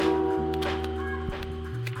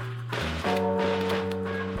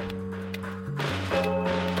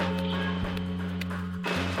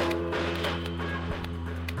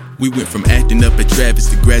We went from acting up at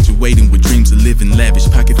Travis to graduating with dreams of living lavish.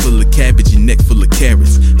 Pocket full of cabbage and neck full of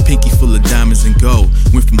carrots. Pinky full of diamonds and gold.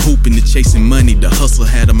 Went from hooping to chasing money. The hustle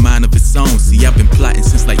had a mind of its own. See, I've been plotting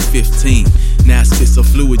since like 15. Now I spit so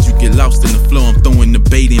fluid you get lost in the flow. I'm throwing the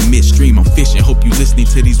bait in midstream. I'm fishing. Hope you listening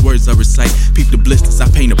to these words I recite. Peep the blisters. I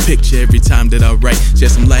paint a picture every time that I write.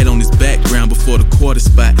 Shed some light on this background before the quarter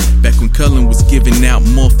spot. Back when Cullen was giving out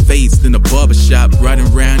more fades than a barbershop. Riding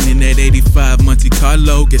around in that 85 Monte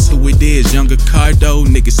Carlo. Guess who it is? Younger Cardo.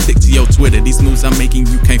 Niggas, stick to your Twitter. These moves I'm making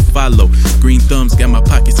you can't follow. Green thumbs got my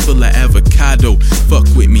pockets full of avocado. Fuck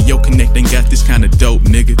with me, yo connect ain't got this kind of dope,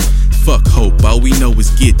 nigga. Fuck hope, all we know is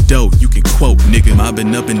get dope. You can quote, nigga.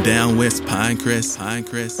 Mobbing up and down West Pinecrest.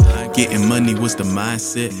 Getting money was the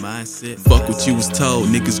mindset. Fuck what you was told.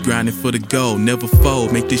 Niggas grinding for the goal, never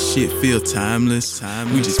fold. Make this shit feel timeless.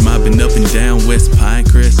 We just mobbing up and down West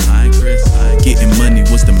Pinecrest. Getting money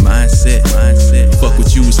was the mindset. Fuck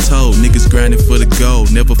what you was told. Niggas grinding for the goal,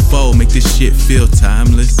 never fold. Make this shit feel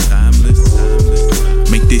timeless.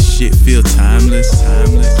 Make this shit feel timeless.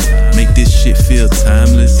 Make this shit feel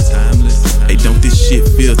timeless. Hey, don't this shit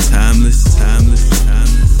feel timeless?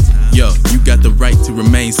 Yo, you got the right to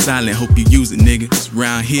remain silent, hope you use it, niggas.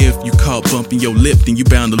 Round here, if you caught bumping your lip, then you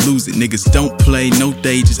bound to lose it, niggas. Don't play, no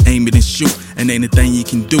day, just aim it and shoot. And ain't a thing you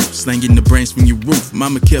can do, slanging the brains from your roof.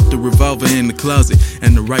 Mama kept the revolver in the closet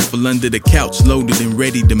and the rifle under the couch, loaded and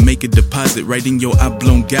ready to make a deposit right in your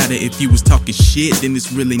oblongata. If you was talking shit, then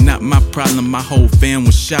it's really not my problem. My whole fam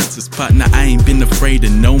was shots as partner. I ain't been afraid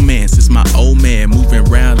of no man since my old man. Moving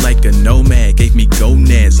around like a nomad, gave me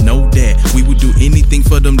gonads, know that we would do anything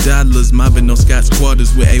for them dollars. Mobbing on Scott's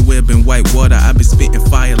quarters with A-Web and white water. I been spitting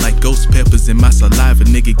fire like ghost peppers in my saliva.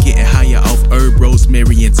 Nigga getting higher off herb,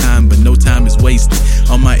 rosemary, and thyme, but no time is wasted.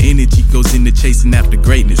 All my energy goes into chasing after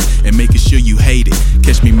greatness and making sure you hate it.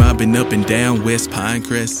 Catch me mobbing up and down West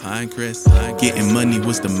Pinecrest. Getting money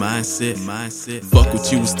was the mindset. Fuck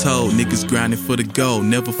what you was told. Niggas grinding for the goal,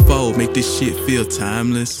 never fold. Make this shit feel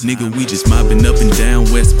timeless. Nigga, we just mobbing up and down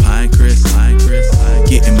West Pinecrest.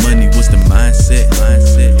 Getting money was the mindset.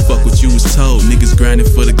 Fuck what you was told. Niggas grinding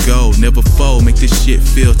for the goal, never fold. Make this shit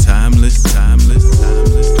feel timeless.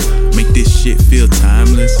 Make this shit feel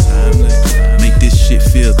timeless. Make this shit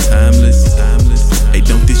feel timeless. Hey,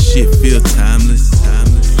 don't this shit feel timeless?